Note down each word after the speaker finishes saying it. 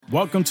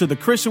Welcome to the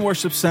Christian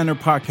Worship Center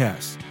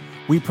podcast.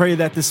 We pray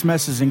that this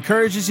message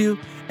encourages you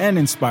and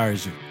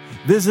inspires you.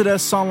 Visit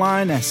us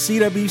online at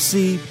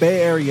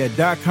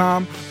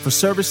cwcbayarea.com for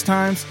service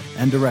times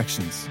and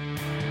directions.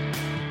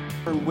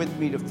 Turn with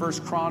me to 1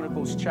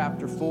 Chronicles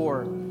chapter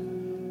 4.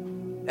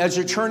 As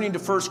you're turning to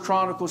 1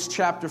 Chronicles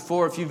chapter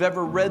 4, if you've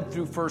ever read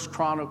through 1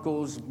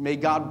 Chronicles, may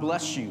God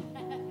bless you.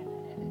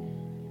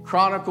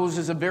 Chronicles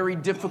is a very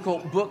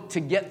difficult book to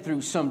get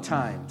through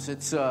sometimes.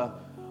 It's a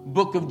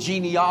book of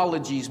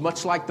genealogies,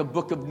 much like the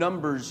book of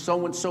Numbers.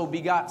 So-and-so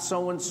begot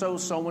so-and-so,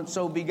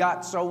 so-and-so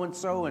begot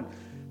so-and-so. And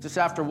just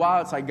after a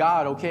while, it's like,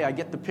 God, okay, I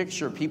get the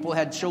picture. People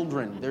had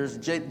children. There's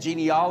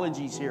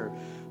genealogies here.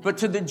 But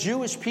to the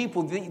Jewish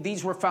people,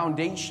 these were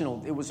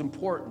foundational. It was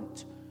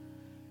important.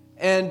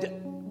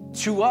 And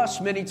to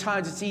us, many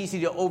times, it's easy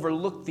to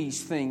overlook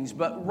these things.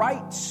 But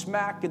right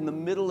smack in the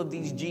middle of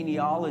these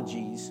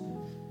genealogies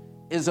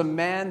is a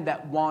man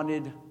that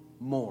wanted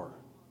more.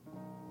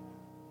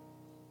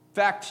 In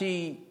fact,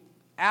 he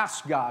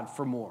asked God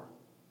for more.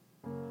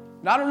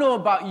 Now, I don't know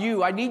about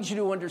you. I need you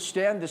to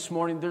understand this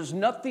morning, there's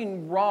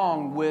nothing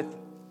wrong with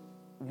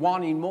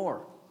wanting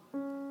more.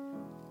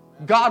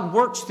 God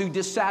works through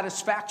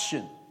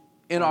dissatisfaction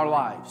in our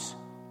lives.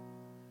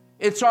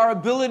 It's our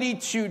ability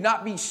to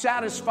not be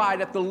satisfied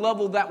at the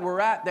level that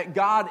we're at that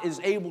God is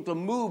able to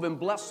move and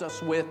bless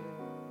us with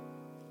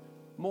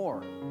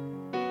more.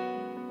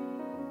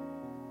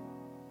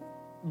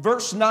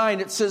 Verse 9,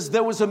 it says,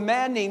 there was a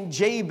man named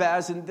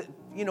Jabez, and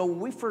when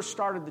we first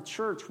started the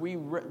church, we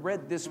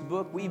read this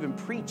book, we even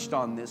preached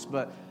on this,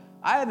 but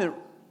I haven't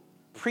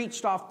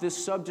preached off this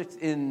subject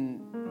in,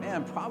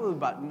 probably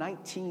about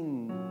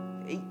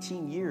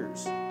 18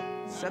 years,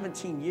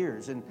 17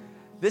 years, and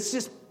this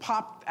just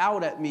popped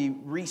out at me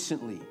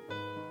recently.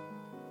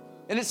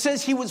 And it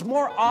says he was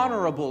more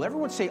honorable,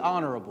 everyone say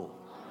honorable,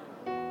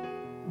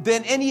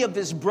 than any of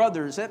his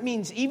brothers. That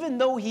means even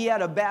though he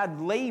had a bad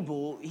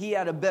label, he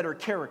had a better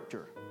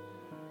character.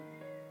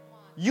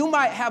 You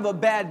might have a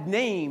bad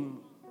name,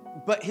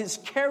 but his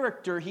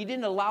character, he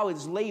didn't allow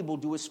his label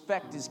to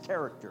affect his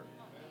character.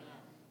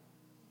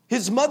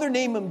 His mother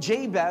named him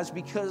Jabez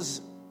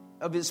because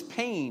of his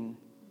pain,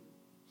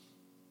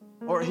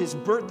 or his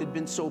birth had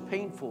been so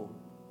painful.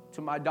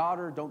 To my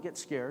daughter, don't get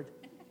scared.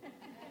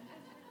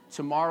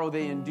 Tomorrow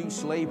they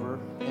induce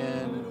labor,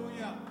 and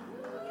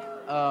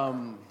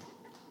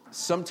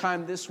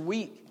sometime this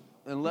week,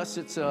 unless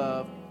it's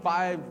a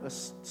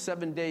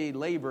 7-day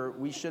labor,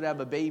 we should have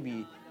a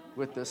baby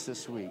with us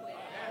this week.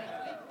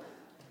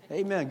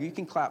 Amen. You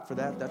can clap for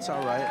that. That's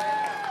all right.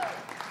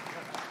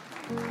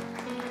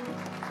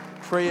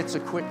 Pray it's a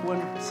quick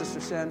one, Sister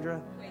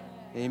Sandra.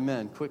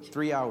 Amen. Quick,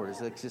 3 hours.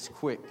 That's just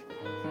quick.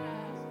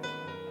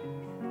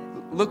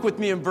 Look with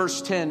me in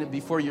verse 10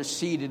 before you're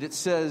seated. It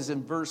says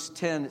in verse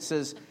 10, it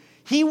says,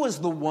 he was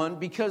the one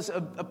because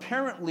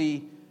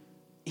apparently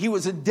he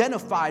was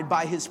identified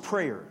by his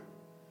prayer.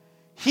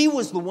 He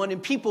was the one,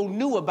 and people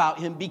knew about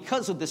him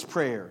because of this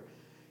prayer.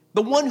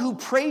 The one who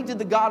prayed to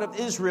the God of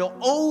Israel,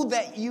 oh,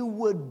 that you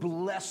would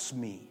bless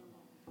me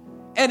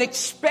and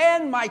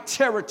expand my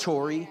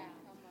territory.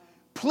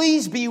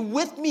 Please be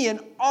with me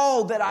in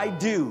all that I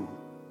do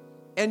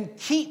and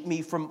keep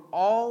me from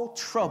all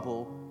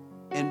trouble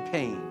and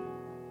pain.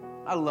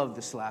 I love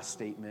this last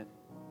statement.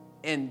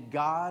 And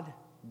God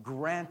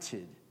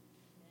granted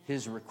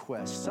his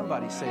request.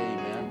 Somebody say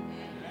amen.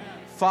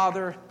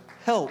 Father,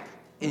 help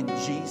in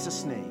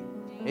Jesus' name.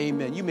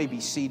 Amen. You may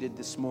be seated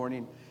this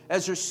morning.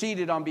 As you're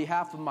seated, on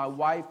behalf of my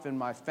wife and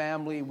my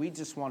family, we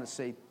just want to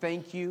say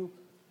thank you,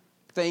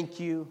 thank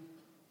you,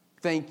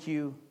 thank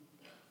you,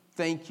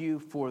 thank you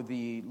for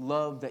the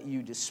love that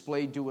you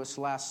displayed to us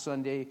last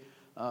Sunday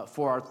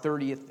for our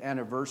 30th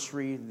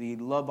anniversary. The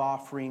love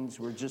offerings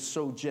were just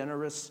so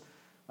generous.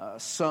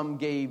 Some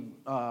gave,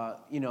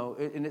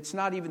 and it's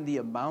not even the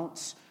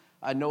amounts.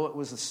 I know it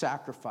was a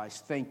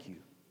sacrifice. Thank you.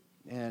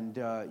 And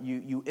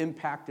you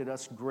impacted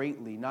us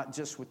greatly, not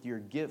just with your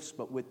gifts,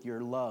 but with your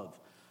love.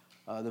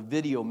 The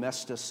video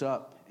messed us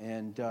up.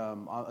 And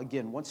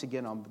once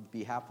again, on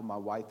behalf of my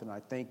wife and I,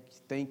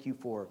 thank you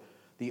for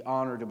the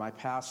honor to my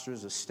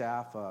pastors, the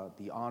staff,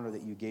 the honor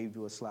that you gave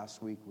to us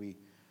last week. We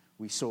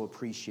so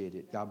appreciate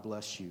it. God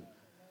bless you.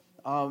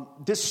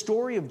 This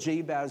story of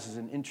Jabez is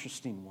an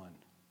interesting one.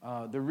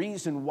 The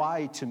reason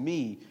why, to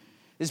me,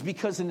 is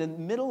because in the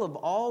middle of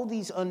all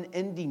these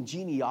unending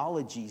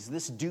genealogies,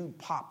 this dude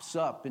pops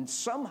up. And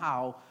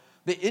somehow,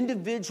 the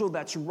individual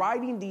that's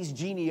writing these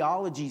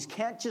genealogies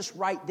can't just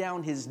write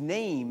down his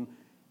name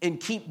and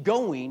keep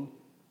going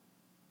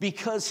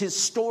because his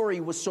story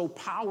was so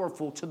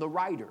powerful to the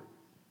writer.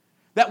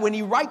 That when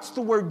he writes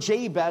the word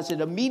Jabez, it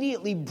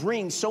immediately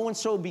brings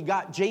so-and-so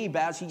begot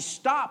Jabez. He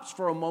stops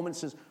for a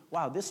moment and says,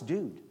 wow, this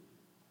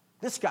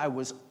guy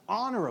was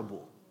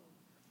honorable.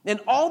 And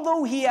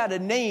although he had a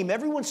name,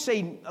 everyone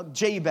say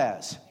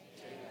Jabez.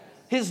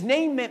 His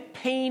name meant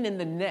pain in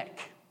the neck.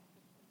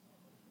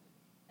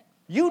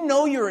 You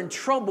know you're in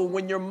trouble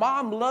when your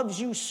mom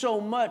loves you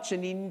so much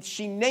and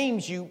she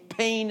names you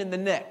pain in the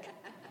neck.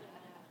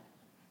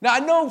 Now, I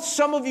know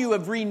some of you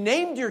have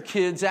renamed your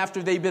kids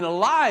after they've been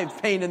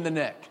alive, pain in the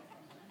neck.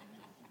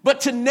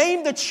 But to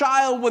name the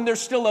child when they're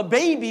still a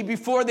baby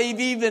before they've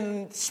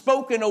even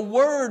spoken a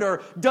word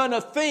or done a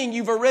thing,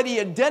 you've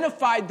already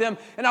identified them.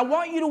 And I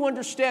want you to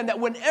understand that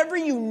whenever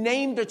you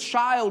named a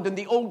child in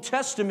the Old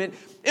Testament,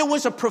 it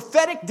was a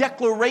prophetic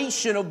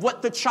declaration of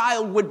what the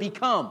child would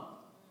become.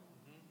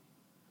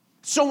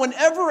 So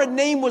whenever a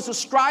name was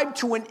ascribed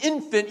to an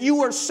infant,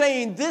 you are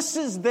saying this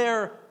is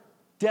their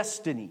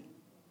destiny.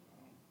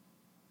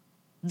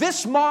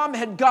 This mom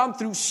had gone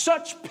through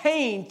such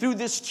pain through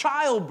this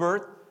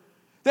childbirth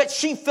that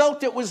she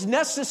felt it was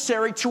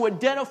necessary to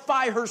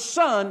identify her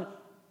son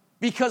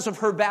because of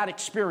her bad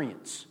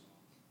experience.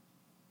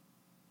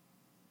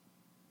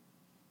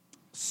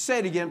 Say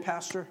it again,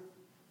 Pastor.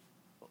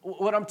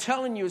 What I'm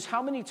telling you is,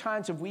 how many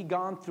times have we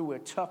gone through a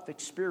tough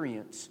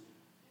experience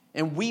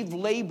and we've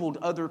labeled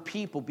other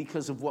people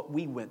because of what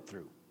we went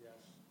through?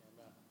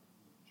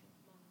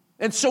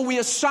 And so we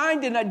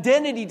assigned an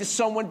identity to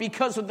someone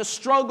because of the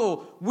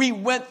struggle we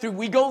went through.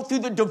 We go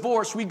through the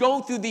divorce. We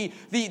go through the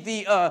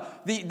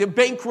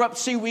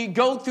bankruptcy. We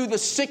go through the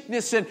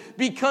sickness. And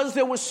because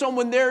there was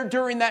someone there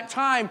during that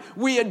time,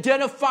 we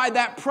identify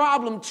that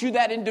problem to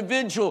that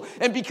individual.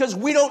 And because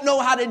we don't know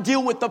how to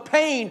deal with the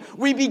pain,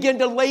 we begin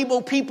to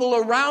label people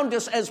around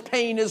us as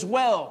pain as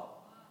well.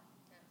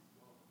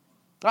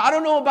 I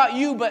don't know about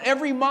you, but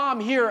every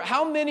mom here,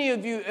 how many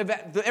of you,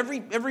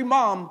 every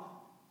mom,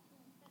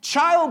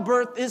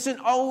 childbirth isn't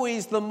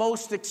always the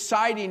most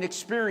exciting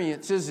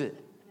experience, is it?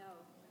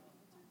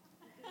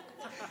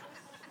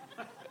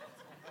 No.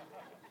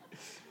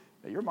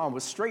 Your mom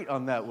was straight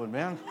on that one,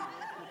 man.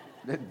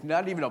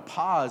 Not even a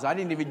pause. I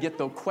didn't even get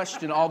the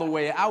question all the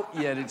way out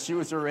yet, and she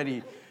was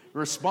already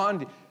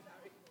responding.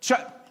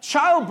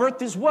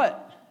 Childbirth is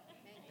what?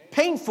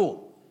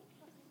 Painful.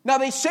 Now,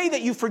 they say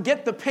that you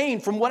forget the pain.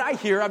 From what I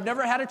hear, I've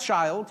never had a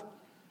child.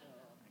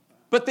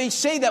 But they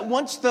say that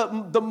once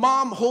the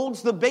mom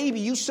holds the baby,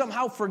 you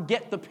somehow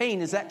forget the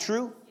pain. Is that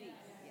true?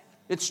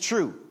 It's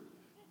true.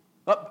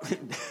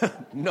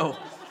 No.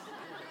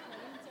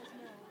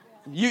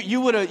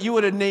 You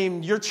would have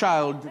named your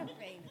child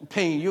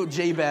Pain. You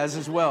Jabez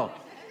as well.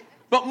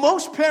 But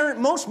most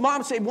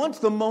moms say, once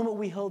the moment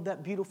we held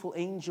that beautiful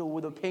angel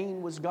where the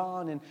pain was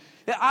gone. And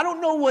I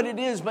don't know what it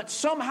is, but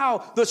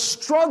somehow the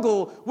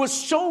struggle was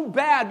so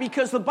bad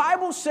because the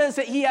Bible says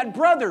that he had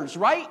brothers,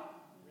 right?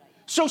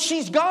 So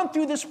she's gone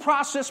through this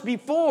process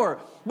before,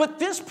 but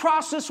this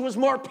process was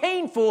more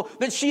painful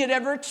than she had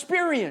ever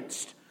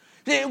experienced.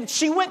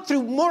 She went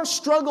through more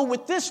struggle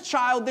with this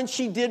child than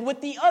she did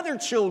with the other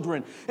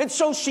children. And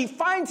so she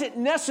finds it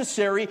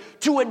necessary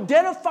to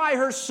identify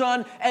her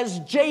son as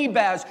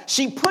Jabez.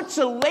 She puts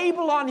a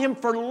label on him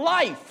for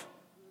life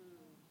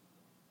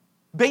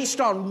based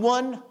on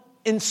one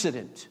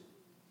incident.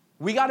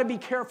 We got to be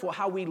careful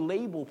how we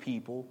label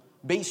people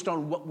based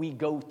on what we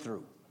go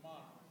through.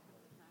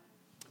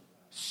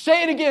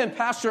 Say it again,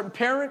 Pastor and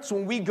parents,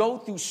 when we go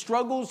through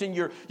struggles and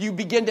you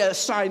begin to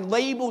assign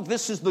labels,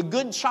 this is the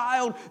good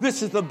child,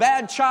 this is the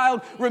bad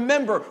child.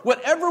 Remember,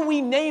 whatever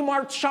we name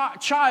our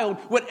child,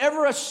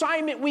 whatever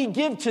assignment we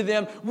give to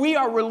them, we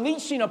are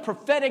releasing a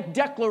prophetic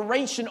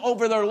declaration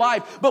over their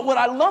life. But what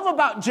I love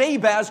about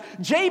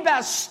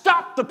Jabez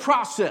stopped the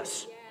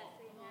process.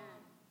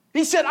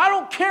 He said, I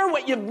don't care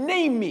what you've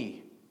named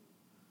me.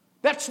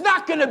 That's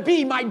not going to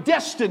be my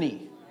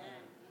destiny.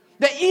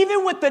 That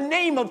even with the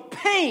name of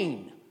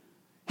pain,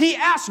 he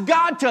asked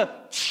God to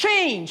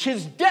change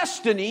his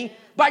destiny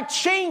by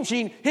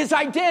changing his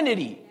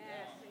identity.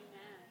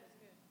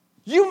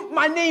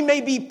 My name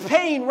may be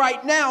Pain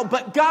right now,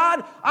 but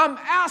God, I'm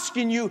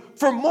asking you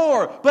for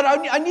more. But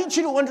I need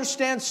you to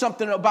understand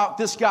something about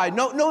this guy.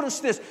 Notice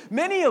this.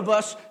 Many of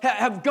us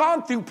have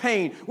gone through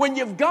pain. When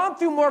you've gone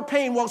through more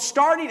pain, while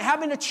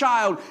having a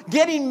child,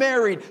 getting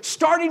married,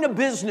 starting a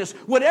business,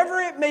 whatever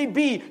it may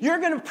be, you're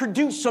going to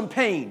produce some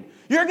pain.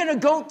 You're going to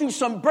go through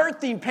some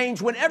birthing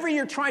pains whenever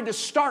you're trying to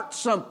start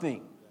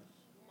something.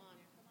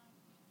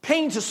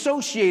 Pain's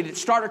associated.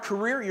 Start a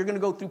career, you're going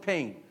to go through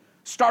pain.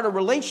 Start a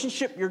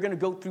relationship, you're going to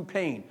go through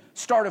pain.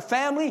 Start a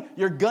family,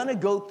 you're going to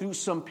go through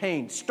some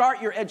pain.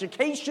 Start your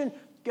education,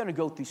 you're going to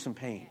go through some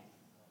pain.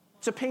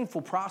 It's a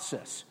painful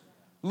process.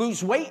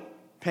 Lose weight,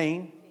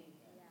 pain.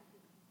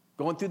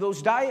 Going through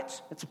those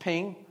diets, it's a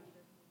pain.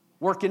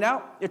 Working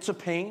out, it's a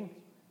pain.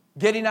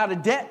 Getting out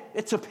of debt,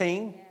 it's a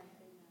pain.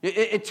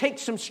 It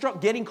takes some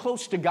struggle. Getting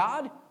close to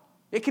God,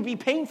 it can be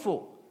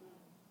painful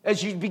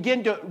as you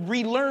begin to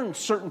relearn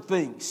certain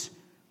things.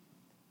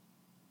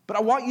 But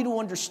I want you to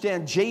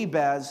understand,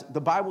 Jabez,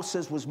 the Bible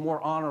says, was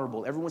more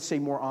honorable. Everyone say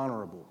more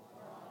honorable.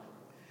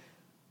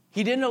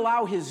 He didn't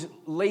allow his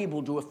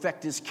label to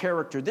affect his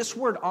character. This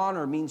word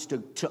honor means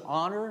to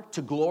honor,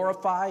 to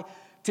glorify,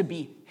 to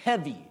be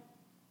heavy,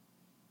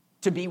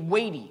 to be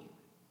weighty,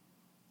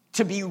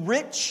 to be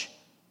rich,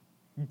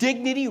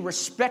 dignity,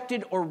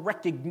 respected, or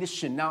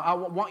recognition. Now, I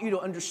want you to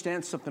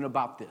understand something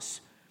about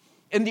this.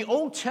 In the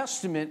Old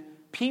Testament,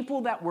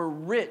 people that were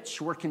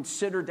rich were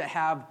considered to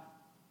have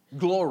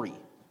glory.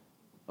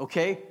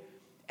 Okay?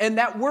 And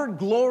that word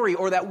glory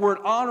or that word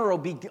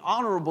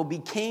honorable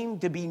became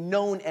to be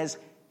known as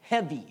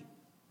heavy.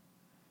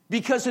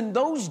 Because in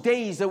those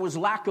days there was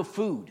lack of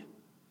food.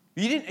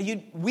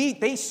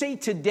 They say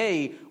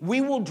today we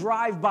will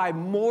drive by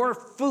more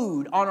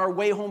food on our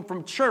way home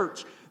from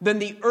church than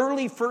the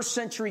early first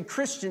century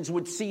Christians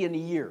would see in a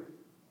year.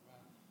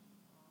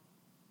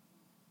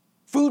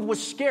 Food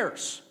was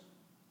scarce.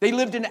 They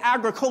lived in an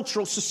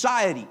agricultural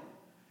society.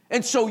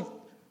 And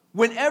so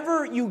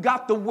whenever you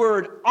got the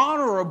word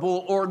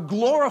honorable or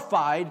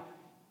glorified,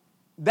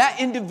 that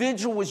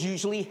individual was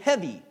usually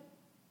heavy.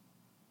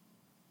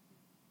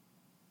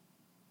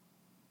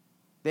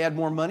 They had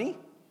more money.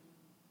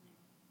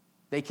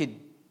 They could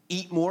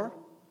eat more.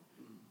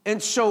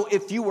 And so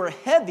if you were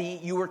heavy,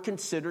 you were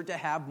considered to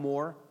have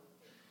more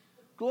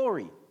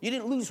glory. You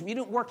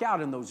didn't work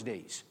out in those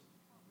days.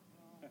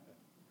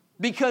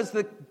 Because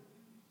the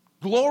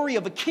glory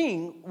of a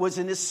king was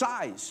in his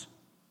size.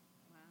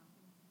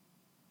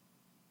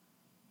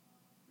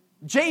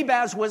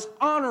 Jabez was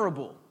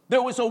honorable.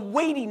 There was a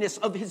weightiness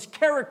of his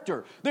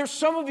character. There's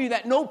some of you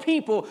that know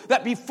people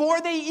that before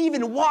they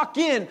even walk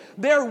in,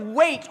 their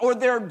weight or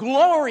their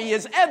glory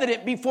is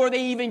evident before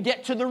they even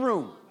get to the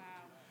room.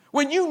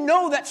 When you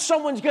know that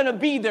someone's going to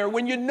be there,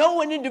 when you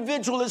know an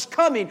individual is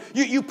coming,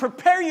 you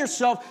prepare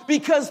yourself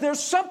because there's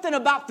something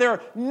about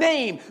their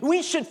name.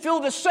 We should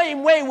feel the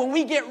same way when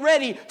we get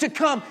ready to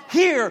come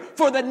here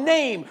for the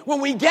name,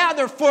 when we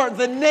gather for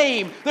the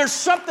name. There's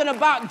something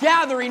about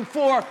gathering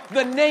for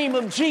the name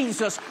of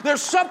Jesus.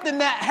 There's something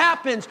that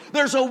happens.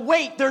 There's a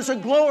weight, there's a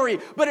glory.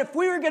 But if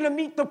we were going to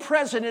meet the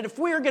president, if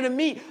we were going to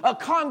meet a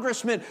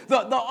congressman,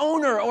 the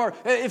owner, or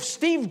if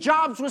Steve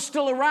Jobs was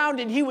still around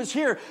and he was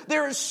here,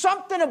 there is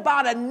something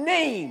about a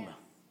name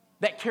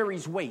that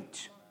carries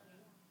weight.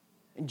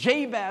 And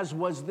Jabez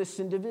was this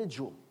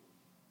individual.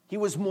 He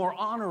was more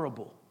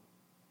honorable.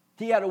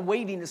 He had a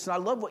weightiness. And I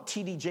love what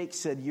T.D. Jakes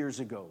said years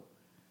ago.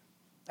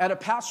 At a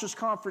pastor's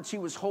conference he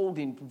was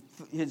holding,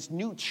 his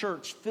new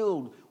church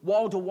filled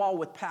wall to wall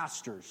with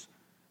pastors.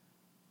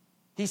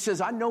 He says,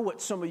 I know what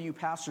some of you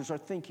pastors are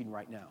thinking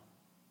right now.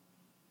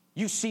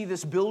 You see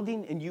this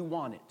building and you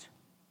want it.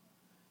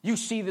 You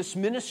see this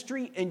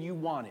ministry and you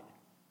want it.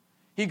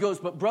 He goes,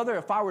 but brother,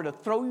 if I were to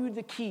throw you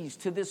the keys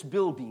to this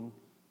building,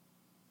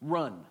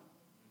 run.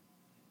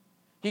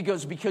 He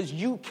goes, because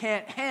you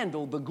can't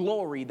handle the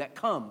glory that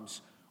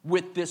comes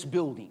with this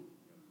building.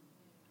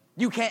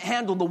 You can't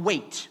handle the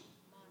weight.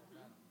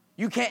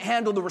 You can't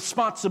handle the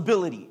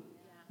responsibility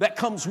that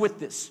comes with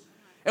this.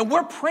 And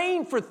we're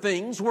praying for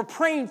things, we're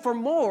praying for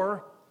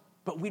more,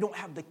 but we don't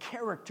have the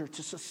character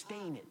to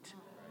sustain it.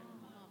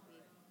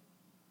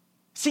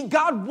 See,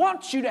 God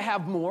wants you to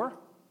have more.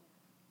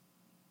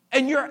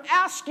 And you're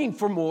asking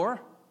for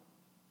more,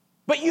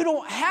 but you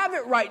don't have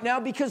it right now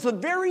because the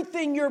very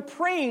thing you're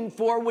praying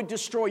for would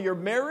destroy your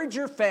marriage,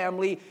 your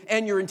family,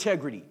 and your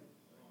integrity.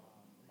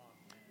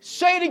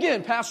 Say it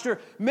again, Pastor.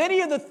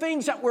 Many of the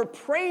things that we're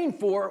praying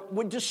for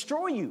would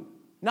destroy you,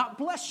 not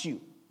bless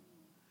you.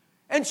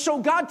 And so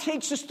God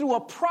takes us through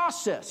a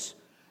process,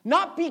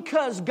 not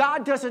because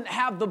God doesn't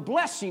have the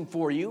blessing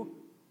for you,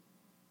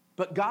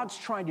 but God's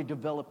trying to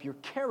develop your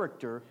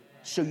character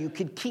so you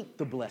can keep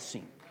the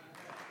blessing.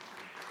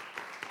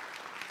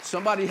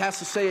 Somebody has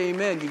to say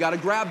amen. You got to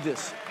grab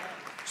this.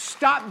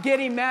 Stop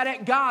getting mad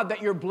at God that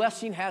your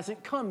blessing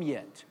hasn't come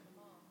yet.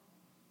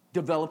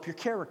 Develop your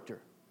character.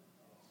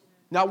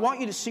 Now, I want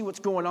you to see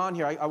what's going on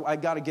here. I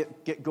got to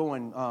get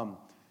going.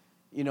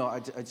 I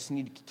just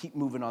need to keep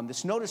moving on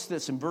this. Notice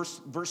this in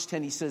verse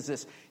 10. He says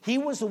this. He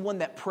was the one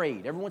that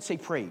prayed. Everyone say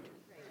prayed.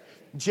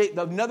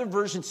 Another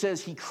version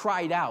says he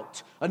cried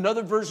out.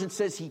 Another version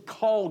says he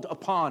called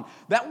upon.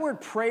 That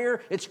word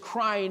prayer, it's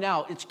crying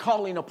out. It's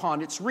calling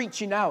upon. It's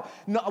reaching out.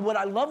 What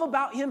I love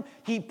about him,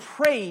 he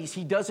prays.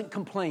 He doesn't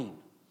complain.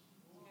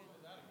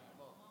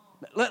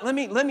 Let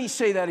me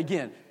say that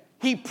again.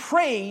 He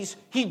prays.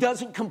 He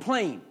doesn't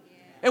complain.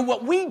 And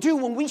what we do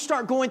when we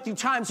start going through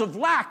times of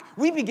lack,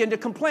 we begin to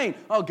complain.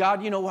 Oh,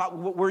 God,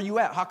 where are you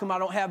at? How come I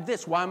don't have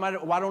this? Why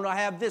don't I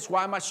have this?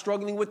 Why am I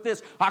struggling with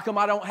this? How come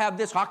I don't have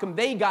this? How come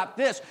they got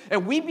this?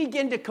 And we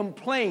begin to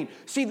complain.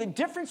 See, the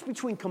difference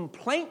between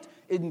complaint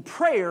and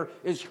prayer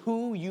is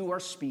who you are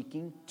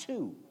speaking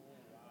to.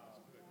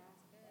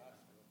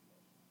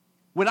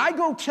 When I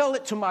go tell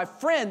it to my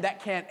friend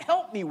that can't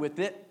help me with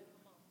it,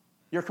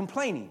 you're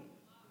complaining.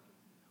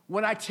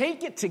 When I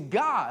take it to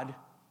God,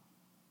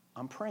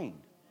 I'm praying.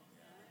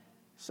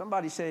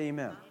 Somebody say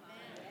amen. Amen.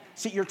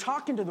 See, you're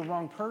talking to the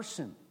wrong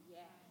person.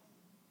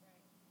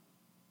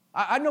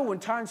 I know when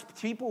times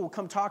people will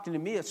come talking to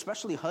me,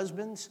 especially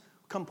husbands,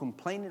 come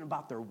complaining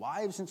about their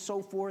wives and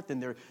so forth,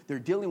 and they're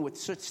dealing with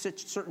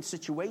certain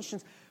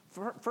situations.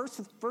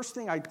 First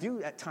thing I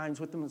do at times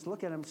with them is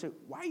look at them and say,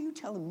 why are you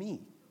telling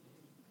me?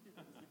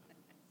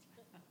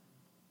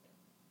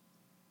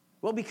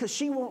 Well, because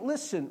she won't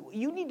listen.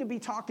 You need to be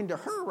talking to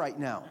her right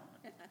now.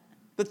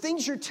 The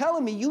things you're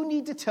telling me, you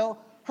need to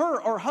tell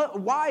her, or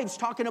wives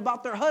talking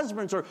about their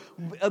husbands, or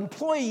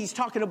employees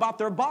talking about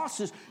their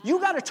bosses. You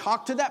got to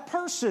talk to that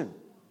person.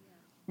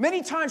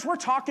 Many times we're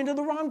talking to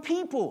the wrong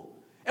people,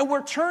 and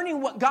we're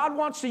turning what God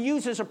wants to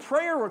use as a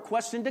prayer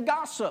request into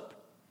gossip.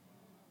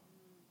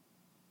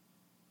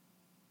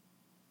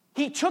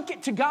 He took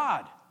it to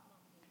God.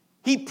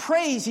 He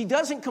prays. He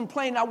doesn't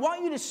complain. I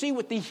want you to see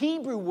what the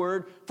Hebrew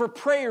word for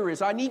prayer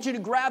is. I need you to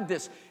grab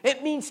this.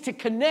 It means to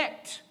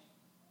connect,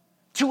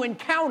 to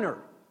encounter,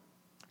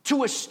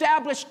 to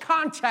establish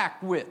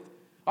contact with.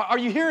 Are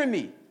you hearing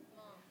me?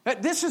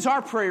 This is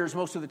our prayers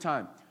most of the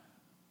time.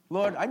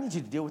 Lord, I need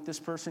you to deal with this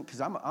person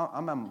because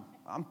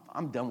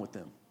I'm done with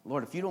them.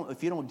 Lord, if you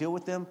don't deal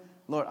with them,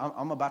 Lord,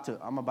 I'm about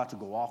to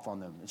go off on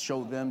them and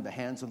show them the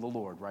hands of the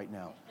Lord right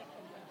now.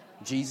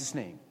 In Jesus'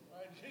 name.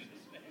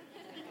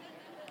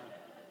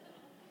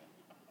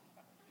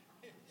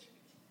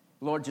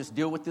 Lord, just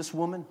deal with this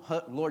woman.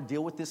 Lord,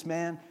 deal with this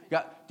man.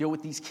 God, deal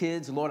with these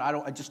kids. Lord,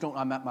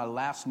 I'm at my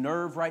last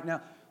nerve right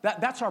now.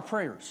 That's our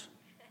prayers.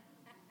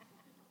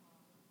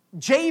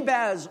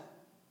 Jabez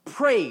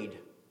prayed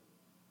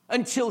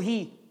until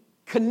he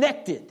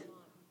connected.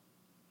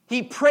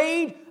 He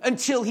prayed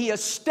until he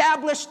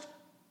established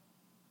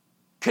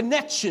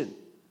connection,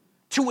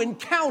 to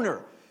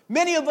encounter.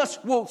 Many of us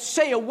will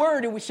say a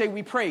word and we say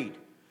we prayed.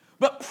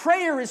 But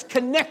prayer is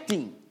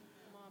connecting.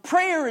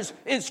 Prayer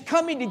is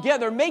coming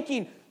together,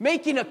 making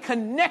a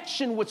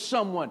connection with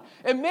someone.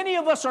 And many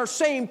of us are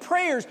saying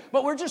prayers,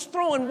 but we're just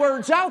throwing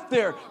words out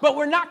there, but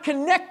we're not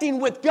connecting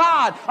with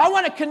God. I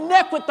want to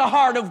connect with the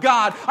heart of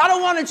God. I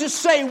don't want to just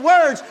say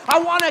words. I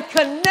want to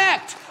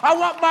connect. I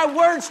want my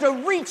words to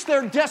reach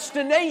their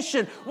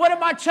destination. What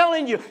am I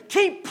telling you?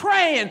 Keep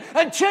praying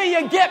until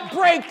you get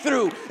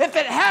breakthrough. If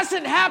it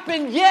hasn't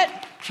happened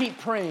yet, keep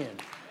praying.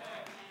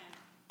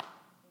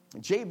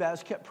 And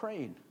Jabez kept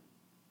praying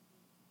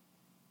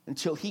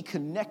until he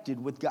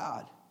connected with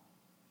God.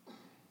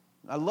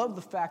 I love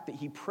the fact that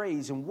he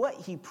prays, and what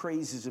he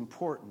prays is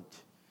important.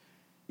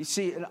 You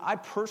see, and I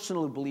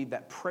personally believe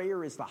that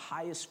prayer is the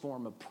highest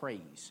form of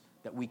praise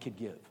that we could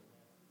give.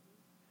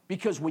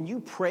 Because when you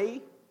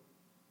pray,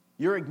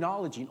 you're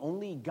acknowledging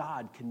only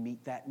God can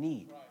meet that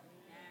need.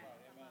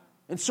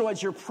 And so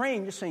as you're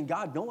praying, you're saying,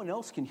 God, no one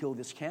else can heal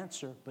this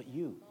cancer but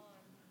you.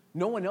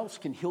 No one else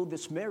can heal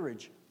this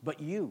marriage but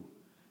you.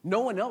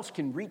 No one else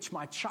can reach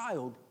my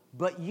child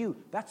but you.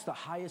 That's the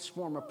highest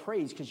form of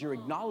praise because you're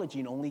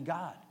acknowledging only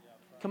God.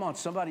 Come on,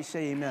 somebody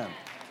say amen.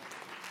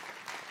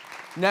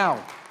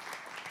 Now,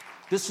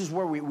 this is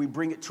where we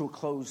bring it to a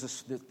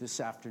close this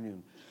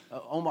afternoon.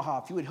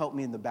 Omaha, if you would help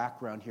me in the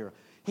background here.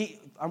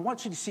 I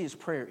want you to see his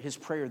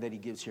prayer that he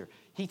gives here.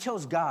 He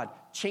tells God,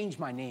 change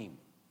my name.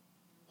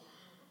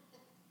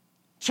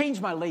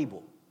 Change my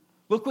label.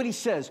 Look what he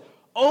says.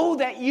 Oh,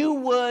 that you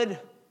would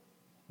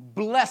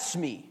bless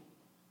me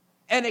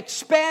and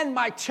expand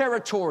my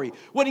territory.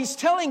 What he's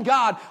telling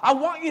God, I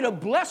want you to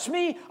bless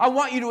me, I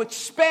want you to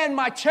expand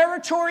my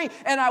territory,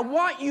 and I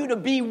want you to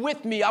be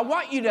with me. I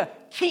want you to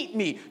keep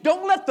me.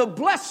 Don't let the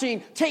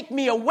blessing take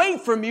me away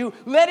from you.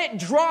 Let it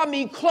draw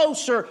me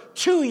closer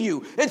to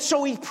you. And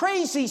so he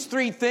prays these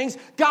three things.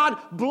 God,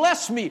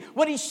 bless me.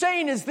 What he's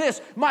saying is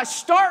this, my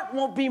start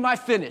won't be my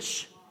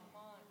finish.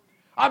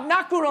 I'm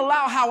not going to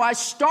allow how I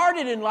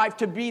started in life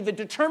to be the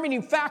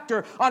determining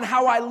factor on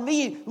how I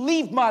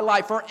leave my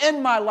life or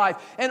end my life.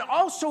 And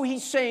also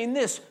he's saying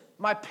this,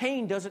 my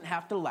pain doesn't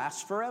have to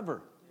last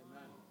forever.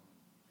 Amen.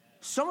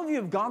 Some of you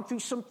have gone through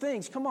some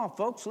things. Come on,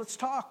 folks, let's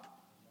talk.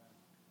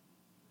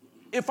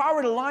 If I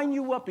were to line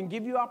you up and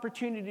give you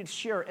opportunity to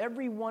share,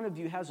 every one of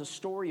you has a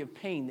story of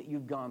pain that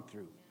you've gone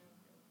through.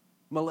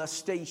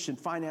 Molestation,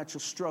 financial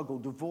struggle,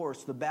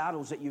 divorce, the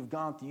battles that you've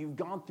gone through. You've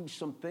gone through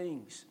some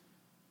things.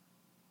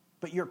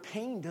 But your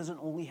pain doesn't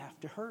only have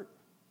to hurt.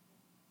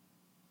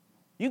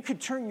 You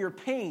could turn your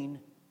pain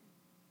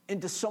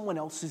into someone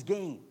else's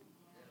gain.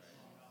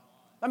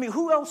 I mean,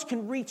 who else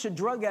can reach a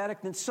drug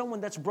addict than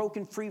someone that's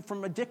broken free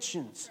from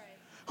addictions?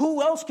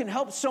 Who else can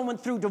help someone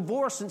through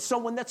divorce than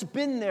someone that's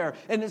been there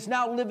and is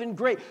now living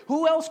great?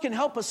 Who else can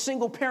help a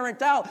single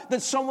parent out than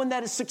someone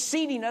that is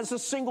succeeding as a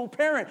single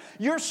parent?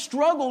 Your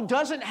struggle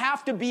doesn't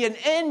have to be an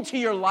end to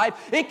your life.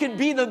 It could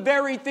be the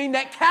very thing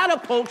that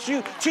catapults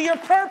you to your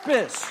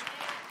purpose.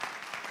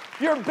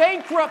 Your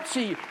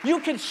bankruptcy,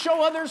 you can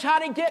show others how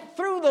to get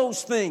through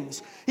those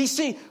things. You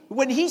see,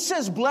 when he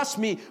says bless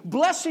me,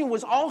 blessing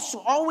was also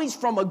always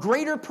from a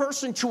greater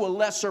person to a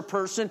lesser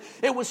person.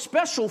 It was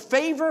special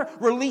favor,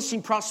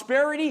 releasing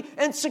prosperity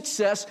and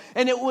success,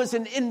 and it was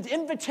an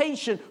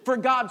invitation for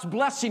God's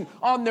blessing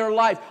on their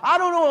life. I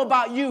don't know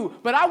about you,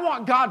 but I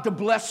want God to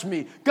bless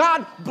me.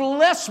 God,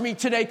 bless me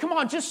today. Come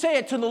on, just say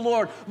it to the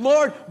Lord.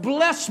 Lord,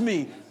 bless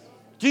me.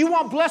 Do you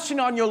want blessing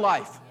on your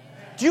life?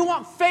 Do you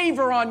want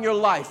favor on your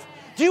life?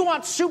 Do you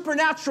want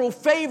supernatural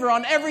favor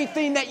on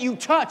everything that you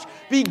touch?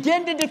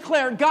 Begin to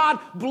declare, God,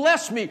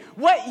 bless me.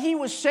 What he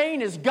was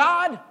saying is,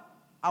 God,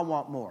 I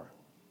want more.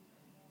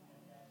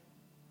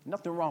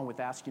 Nothing wrong with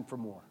asking for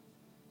more.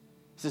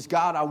 He says,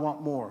 God, I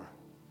want more.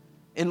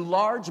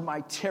 Enlarge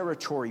my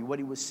territory. What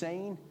he was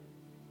saying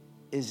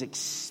is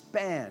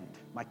expand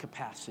my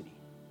capacity.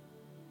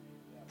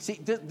 See,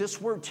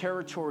 this word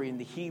territory in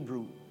the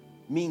Hebrew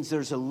means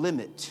there's a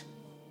limit.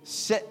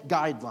 set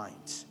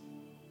guidelines.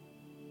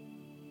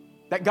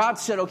 That God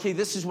said, okay,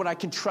 this is what I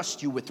can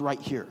trust you with right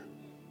here.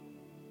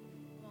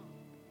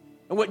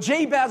 And what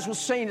Jabez was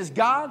saying is,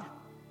 God,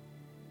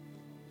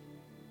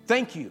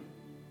 thank you.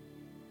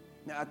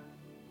 Now,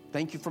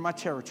 thank you for my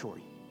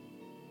territory.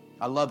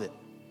 I love it.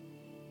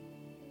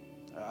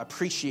 I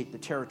appreciate the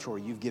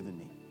territory you've given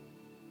me.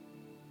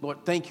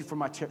 Lord, thank you for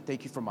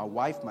thank you for my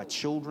wife, my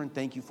children.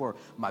 Thank you for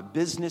my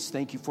business.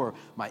 Thank you for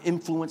my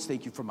influence.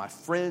 Thank you for my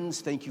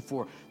friends. Thank you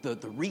for the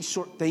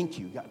resource. Thank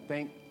you. God,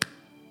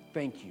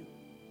 thank you.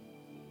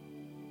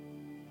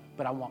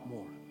 But I want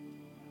more.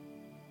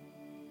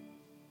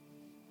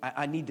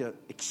 I need to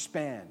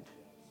expand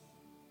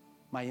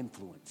my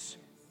influence.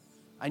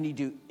 I need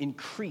to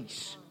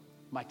increase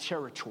my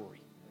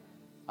territory.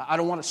 I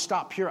don't want to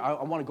stop here.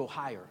 I want to go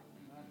higher.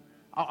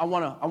 I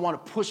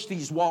want to push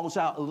these walls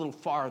out a little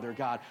farther,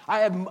 God.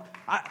 I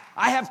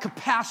have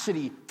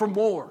capacity for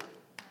more.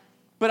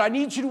 But I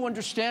need you to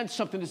understand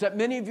something, is that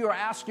many of you are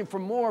asking for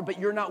more, but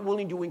you're not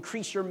willing to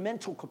increase your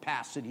mental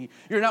capacity.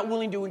 You're not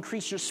willing to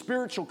increase your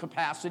spiritual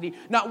capacity,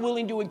 not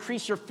willing to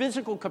increase your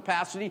physical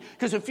capacity,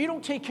 because if you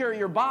don't take care of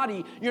your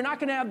body, you're not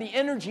going to have the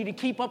energy to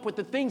keep up with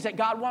the things that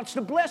God wants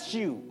to bless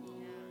you.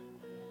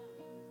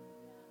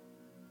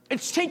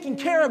 It's taking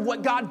care of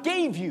what God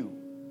gave you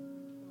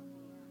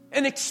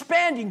and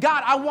expanding.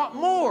 God, I want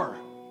more.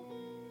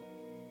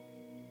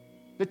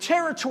 The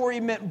territory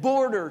meant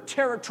border,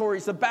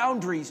 territories, the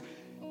boundaries.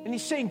 And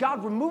he's saying,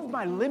 God, remove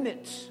my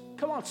limits.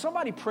 Come on,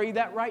 somebody pray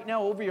that right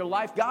now over your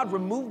life. God,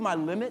 remove my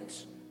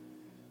limits.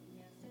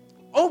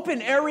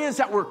 Open areas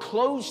that were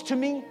closed to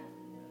me.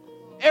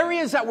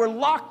 Areas that were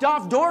locked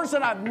off. Doors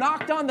that I've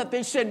knocked on that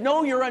they said,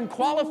 no, you're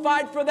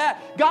unqualified for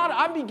that. God,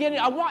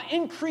 I want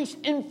increased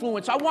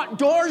influence. I want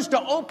doors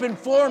to open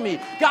for me.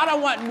 God, I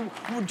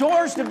want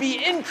doors to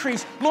be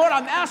increased. Lord,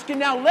 I'm asking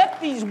now, let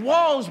these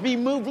walls be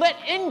moved. Let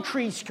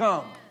increase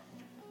come.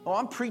 Oh,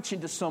 I'm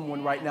preaching to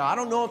someone right now. I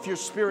don't know if your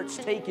spirit's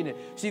taking it.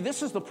 See,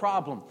 this is the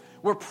problem.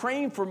 We're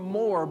praying for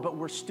more, but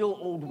we're still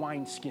old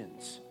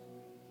wineskins.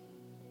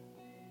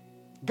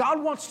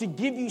 God wants to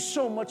give you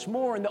so much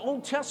more. In the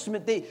Old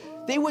Testament,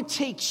 they would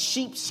take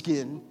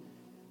sheepskin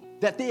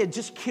that they had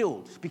just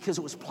killed because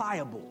it was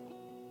pliable.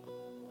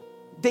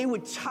 They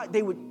would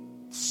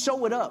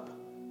sew it up,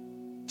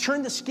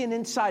 turn the skin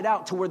inside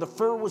out to where the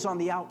fur was on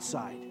the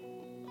outside.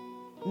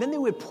 And then they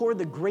would pour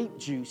the grape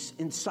juice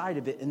inside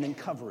of it and then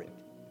cover it.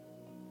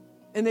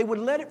 And they would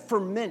let it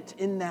ferment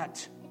in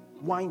that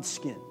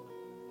wineskin.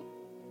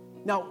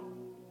 Now,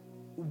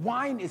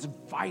 wine is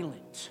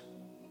violent.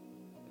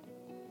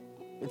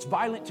 It's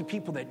violent to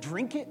people that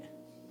drink it.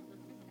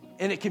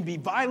 And it can be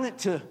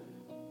violent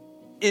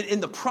in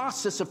the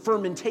process of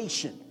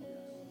fermentation.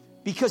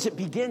 Because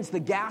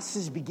the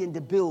gases begin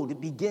to build. It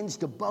begins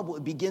to bubble.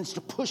 It begins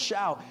to push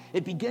out.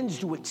 It begins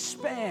to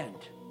expand.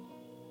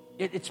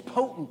 It's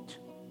potent.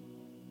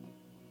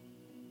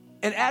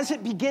 And as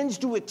it begins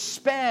to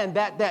expand,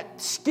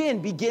 that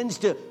skin begins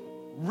to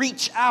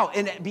reach out.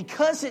 And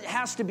because it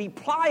has to be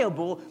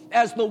pliable,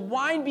 as the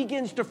wine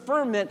begins to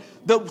ferment,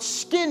 the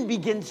skin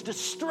begins to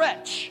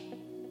stretch.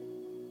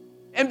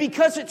 And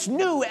because it's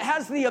new, it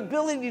has the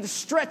ability to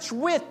stretch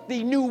with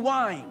the new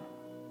wine.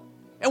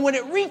 And when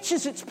it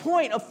reaches its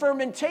point of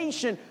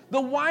fermentation,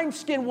 the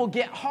wineskin will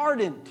get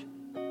hardened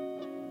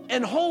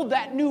and hold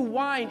that new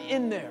wine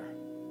in there.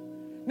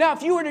 Now,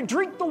 if you were to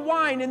drink the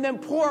wine and then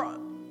pour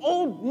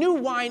old new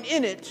wine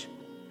in it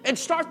and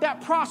start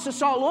that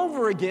process all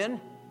over again,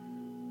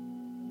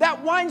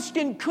 that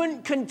wineskin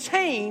couldn't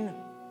contain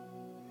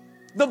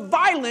the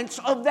violence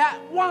of that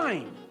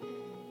wine,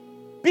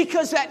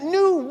 because that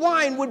new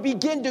wine would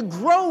begin to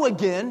grow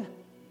again,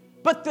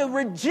 but the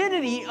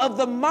rigidity of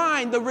the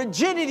mind, the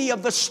rigidity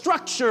of the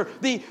structure,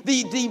 the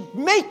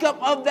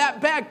makeup of that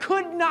bag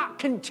could not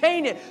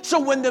contain it. So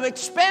when the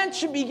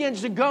expansion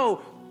begins to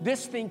go,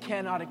 this thing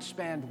cannot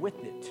expand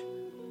with it.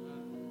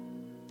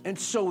 And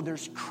so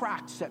there's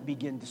cracks that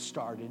begin to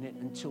start in it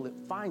until it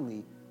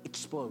finally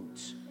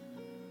explodes.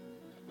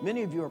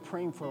 Many of you are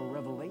praying for a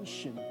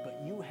revelation, but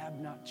you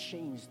have not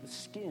changed the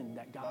skin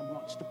that God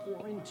wants to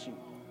pour into.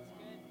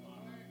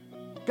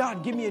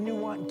 God, give me a new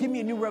one. Give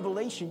me a new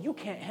revelation. You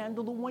can't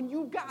handle the one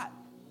you got.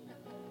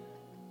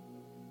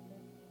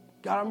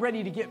 God, I'm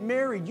ready to get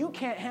married. You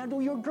can't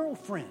handle your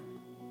girlfriend.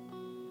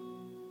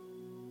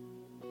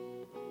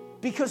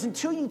 Because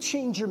until you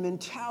change your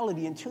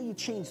mentality, until you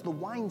change the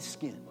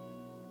wineskin,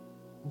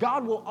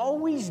 God will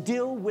always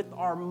deal with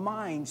our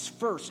minds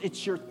first.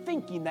 It's your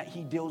thinking that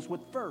He deals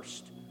with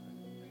first.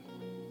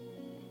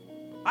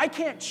 I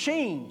can't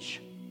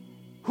change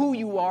who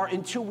you are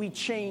until we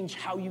change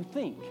how you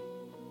think.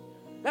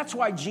 That's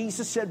why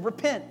Jesus said,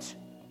 repent.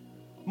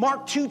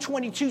 Mark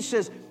 2:22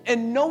 says,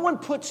 and no one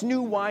puts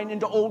new wine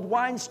into old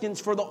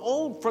wineskins, for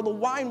the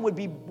wine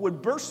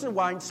would burst the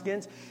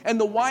wineskins, and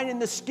the wine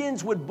and the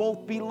skins would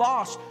both be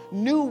lost.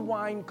 New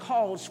wine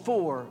calls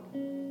for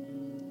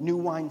new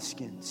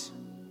wineskins.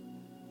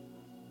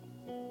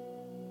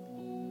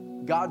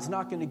 God's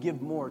not going to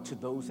give more to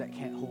those that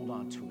can't hold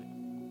on to it.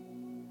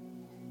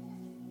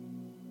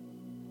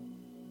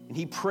 And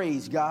he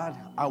prays, God,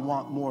 I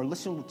want more.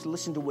 Listen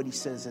to what he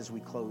says as we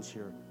close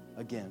here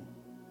again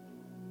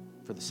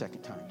for the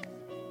second time.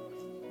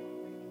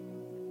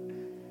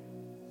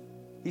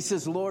 He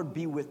says, Lord,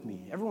 be with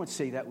me. Everyone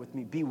say that with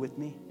me, be with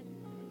me.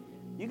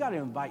 You got to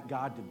invite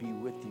God to be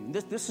with you. And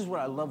this is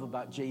what I love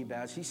about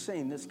Jabez. He's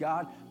saying this,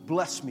 God,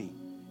 bless me,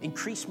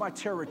 increase my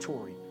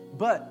territory,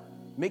 but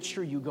make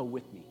sure you go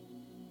with me.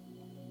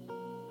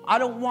 I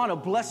don't want a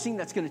blessing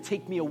that's going to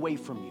take me away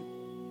from you.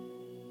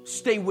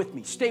 Stay with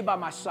me. Stay by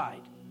my side.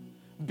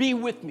 Be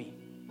with me.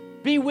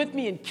 Be with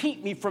me and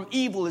keep me from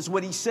evil is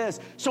what he says.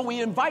 So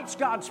he invites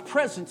God's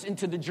presence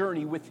into the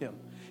journey with him.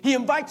 He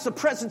invites the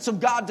presence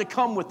of God to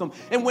come with him.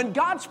 And when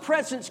God's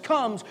presence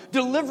comes,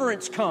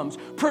 deliverance comes,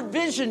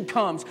 provision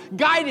comes,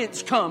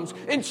 guidance comes,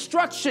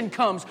 instruction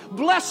comes,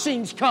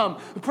 blessings come,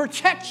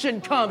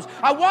 protection comes.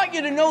 I want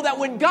you to know that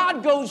when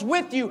God goes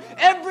with you,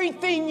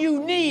 everything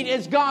you need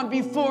is gone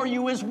before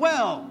you as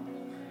well.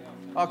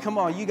 Oh, come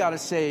on, you got to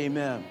say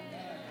amen.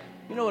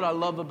 You know what I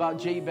love about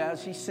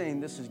Jabez? He's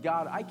saying this is,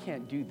 God, I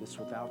can't do this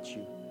without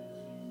you.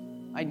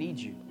 I need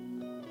you.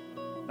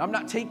 I'm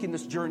not taking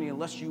this journey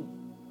unless you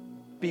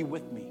be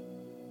with me.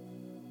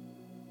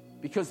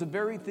 Because the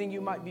very thing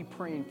you might be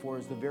praying for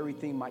is the very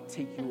thing might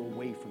take you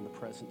away from the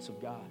presence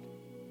of God.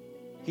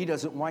 He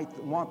doesn't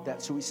want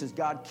that, so he says,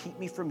 God, keep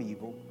me from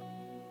evil.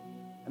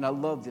 And I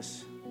love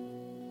this.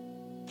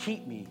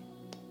 Keep me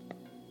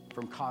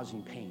from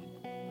causing pain.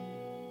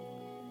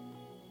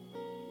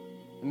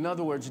 In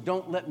other words,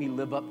 don't let me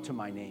live up to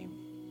my name.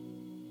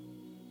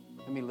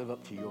 Let me live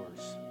up to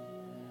yours.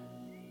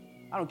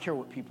 I don't care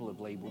what people have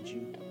labeled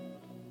you.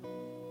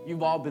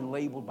 You've all been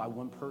labeled by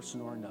one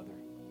person or another.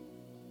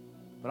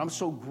 But I'm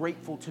so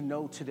grateful to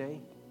know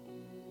today,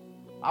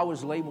 I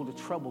was labeled a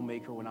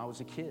troublemaker when I was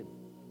a kid.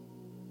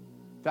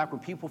 In fact, when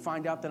people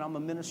find out that I'm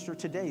a minister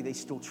today, they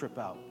still trip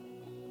out.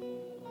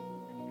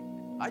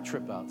 I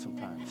trip out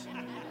sometimes.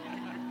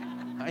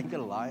 I ain't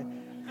gonna lie.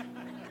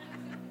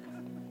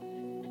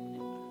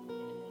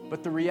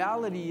 But the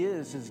reality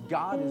is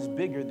God is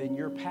bigger than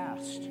your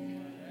past.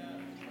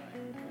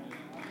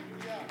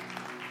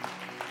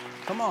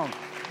 Come on.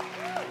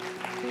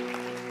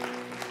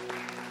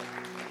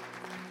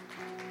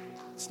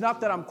 It's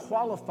not that I'm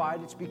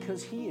qualified, it's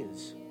because he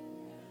is.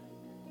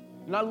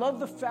 And I love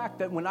the fact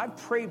that when I've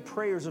prayed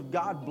prayers of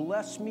God,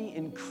 bless me,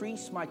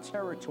 increase my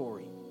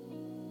territory.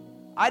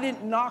 I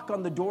didn't knock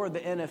on the door of the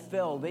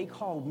NFL. They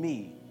called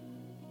me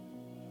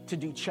to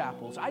do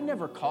chapels. I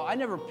never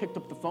picked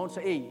up the phone and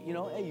said, hey,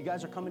 you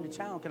guys are coming to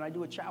town. Can I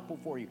do a chapel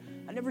for you?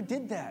 I never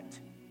did that.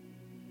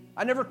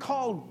 I never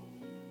called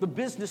the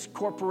business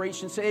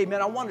corporation and say, hey,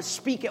 man, I want to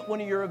speak at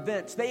one of your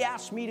events. They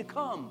asked me to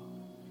come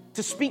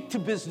to speak to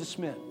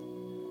businessmen.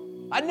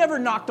 I never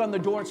knocked on the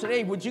door and said,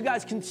 hey, would you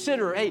guys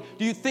consider, hey,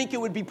 do you think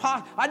it would be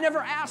possible? I never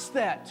asked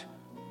that.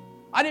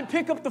 I didn't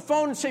pick up the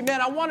phone and say,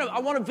 man, I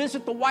want to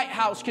visit the White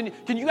House. Can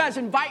you guys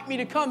invite me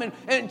to come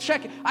and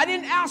check it? I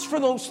didn't ask for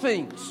those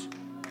things.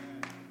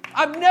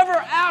 I've never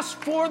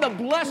asked for the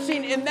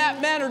blessing in that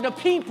manner to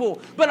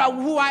people, but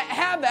who I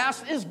have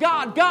asked is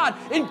God. God,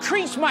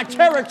 increase my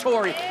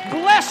territory.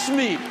 Bless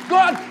me.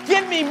 God,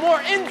 give me more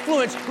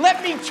influence.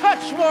 Let me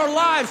touch more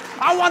lives.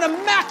 I want to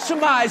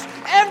maximize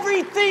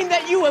everything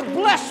that you have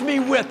blessed me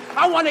with.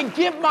 I want to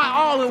give my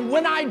all, and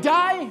when I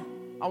die,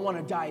 I want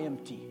to die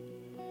empty.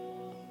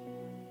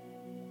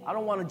 I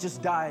don't want to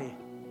just die.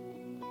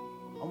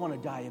 I want to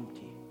die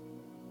empty,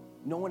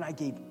 knowing I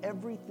gave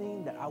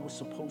everything that I was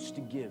supposed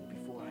to give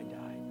before I died.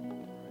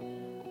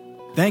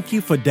 Thank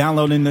you for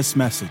downloading this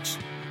message.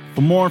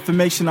 For more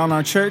information on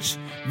our church,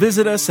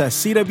 visit us at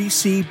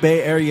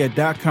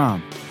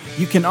cwcbayarea.com.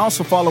 You can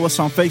also follow us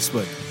on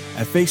Facebook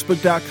at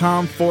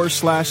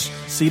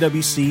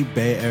facebook.com/CWC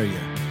Bay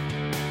Area.